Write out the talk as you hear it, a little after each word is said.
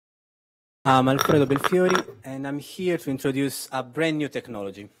I'm Alfredo Belfiori, and I'm here to introduce a brand new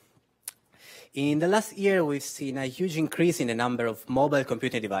technology. In the last year, we've seen a huge increase in the number of mobile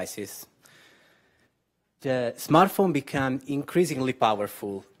computing devices. The smartphone became increasingly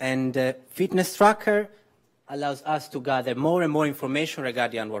powerful, and the fitness tracker allows us to gather more and more information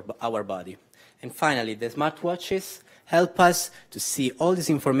regarding our body. And finally, the smartwatches help us to see all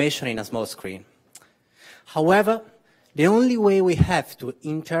this information in a small screen. However, the only way we have to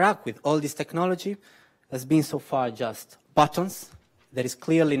interact with all this technology has been so far just buttons. That is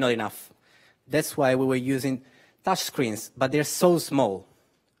clearly not enough. That's why we were using touch screens, but they're so small.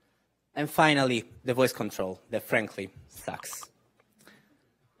 And finally, the voice control, that frankly sucks.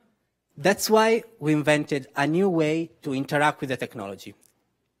 That's why we invented a new way to interact with the technology.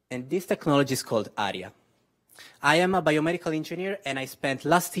 And this technology is called Aria. I am a biomedical engineer, and I spent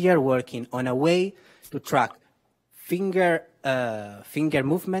last year working on a way to track finger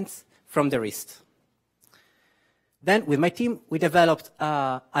movements from the wrist. Then, with my team, we developed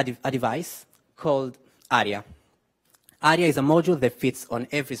a device called Aria. Aria is a module that fits on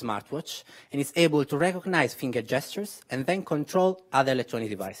every smartwatch and is able to recognize finger gestures and then control other electronic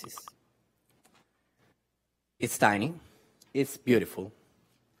devices. It's tiny, it's beautiful,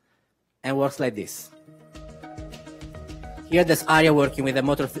 and works like this. Here, there's Aria working with a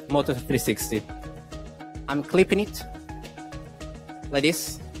Moto 360. I'm clipping it like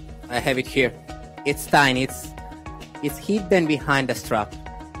this. I have it here. It's tiny, it's hidden behind the strap.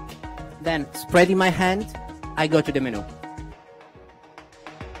 Then, spreading my hand, I go to the menu.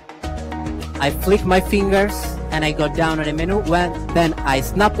 I flick my fingers and I go down on the menu. Then I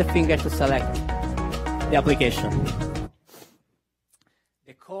snap the finger to select the application.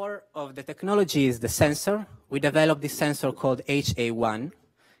 The core of the technology is the sensor. We developed this sensor called HA1.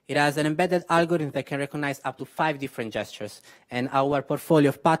 It has an embedded algorithm that can recognize up to 5 different gestures, and our portfolio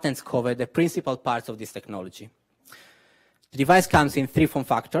of patents cover the principal parts of this technology. The device comes in 3 form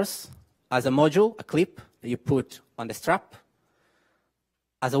factors: as a module, a clip that you put on the strap,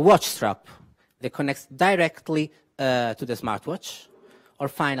 as a watch strap that connects directly to the smartwatch, or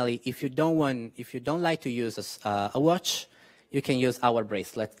finally, if you don't like to use a watch, you can use our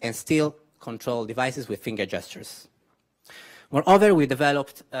bracelet and still control devices with finger gestures. Moreover, we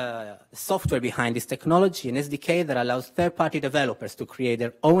developed software behind this technology, an SDK that allows third-party developers to create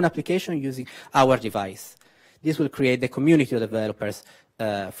their own application using our device. This will create the community of developers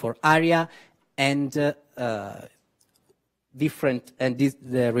for Aria, and the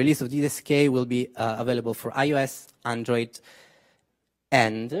release of this SDK will be available for iOS, Android,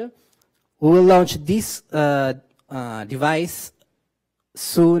 and we will launch this device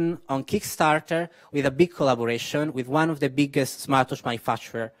soon on Kickstarter with a big collaboration with one of the biggest smartwatch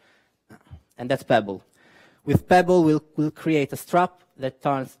manufacturers, and that's Pebble. With Pebble, we'll create a strap that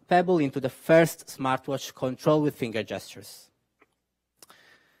turns Pebble into the first smartwatch controlled with finger gestures.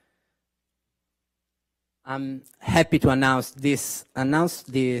 I'm happy to announce this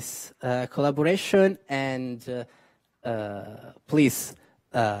collaboration, and please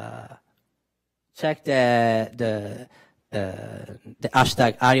check the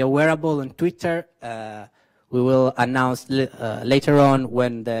hashtag Aria Wearable on Twitter. We will announce later on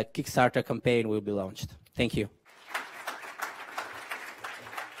when the Kickstarter campaign will be launched. Thank you.